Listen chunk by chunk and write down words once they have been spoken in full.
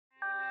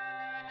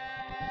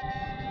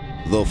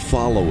The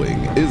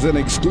following is an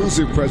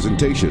exclusive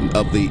presentation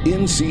of the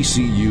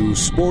NCCU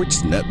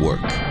Sports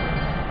Network.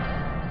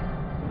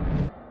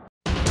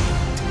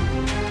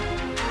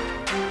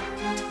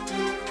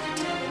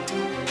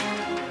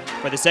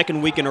 For the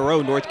second week in a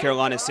row, North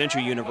Carolina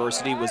Central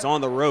University was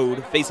on the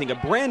road facing a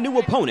brand new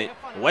opponent,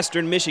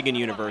 Western Michigan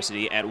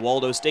University, at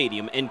Waldo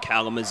Stadium in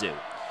Kalamazoo.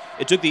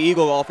 It took the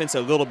Eagle offense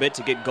a little bit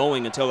to get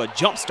going until a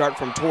jump start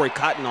from Torrey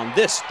Cotton on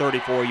this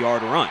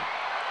 34-yard run.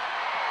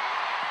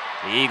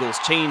 The Eagles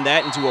chained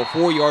that into a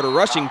 4-yard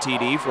rushing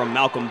TD from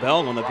Malcolm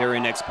Bell on the very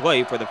next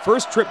play for the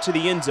first trip to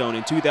the end zone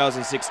in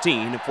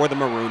 2016 for the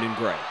Maroon and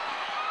Gray.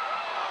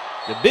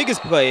 The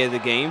biggest play of the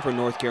game for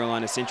North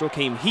Carolina Central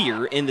came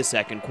here in the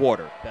second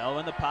quarter. Bell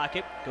in the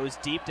pocket, goes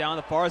deep down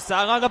the far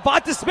sideline.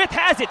 Levante Smith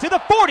has it to the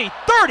 40,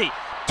 30,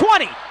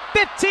 20,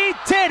 15,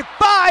 10,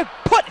 5.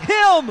 Put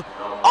him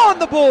on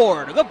the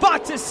board.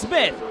 Levante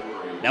Smith.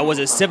 That was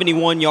a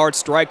 71-yard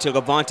strike to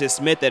Levante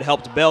Smith that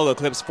helped Bell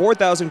eclipse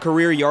 4,000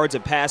 career yards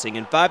of passing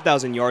and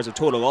 5,000 yards of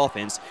total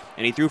offense,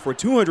 and he threw for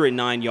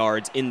 209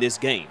 yards in this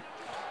game.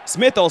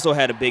 Smith also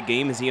had a big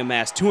game as he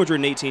amassed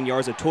 218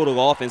 yards of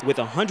total offense with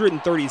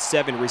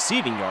 137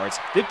 receiving yards,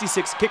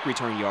 56 kick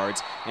return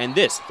yards, and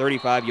this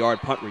 35-yard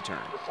punt return.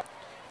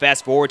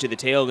 Fast forward to the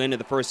tail end of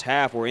the first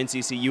half where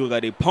NCCU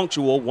led a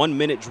punctual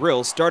 1-minute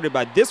drill started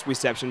by this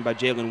reception by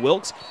Jalen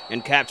Wilkes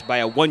and capped by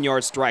a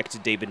 1-yard strike to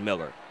David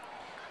Miller.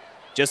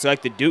 Just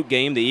like the Duke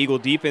game, the Eagle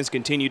defense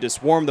continued to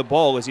swarm the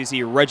ball as you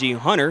see Reggie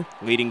Hunter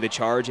leading the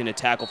charge in a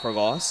tackle for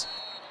loss.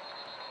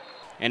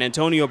 And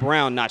Antonio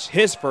Brown notched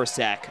his first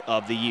sack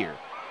of the year.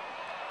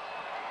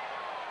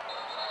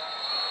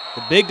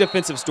 The big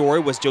defensive story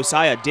was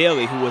Josiah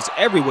Daly, who was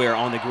everywhere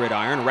on the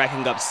gridiron,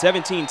 racking up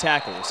 17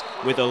 tackles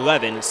with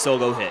 11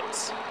 solo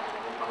hits.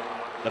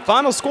 The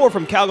final score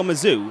from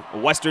Kalamazoo,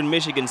 Western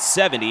Michigan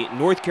 70,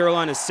 North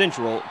Carolina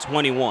Central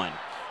 21.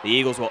 The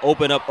Eagles will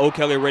open up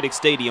O'Kelly Riddick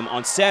Stadium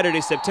on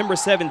Saturday, September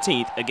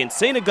 17th against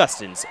Saint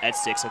Augustine's at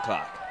 6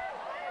 o'clock.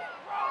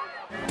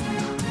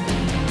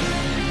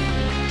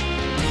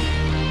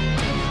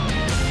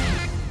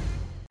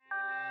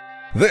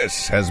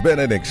 This has been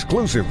an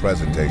exclusive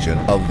presentation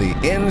of the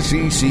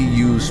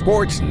NCCU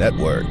Sports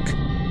Network.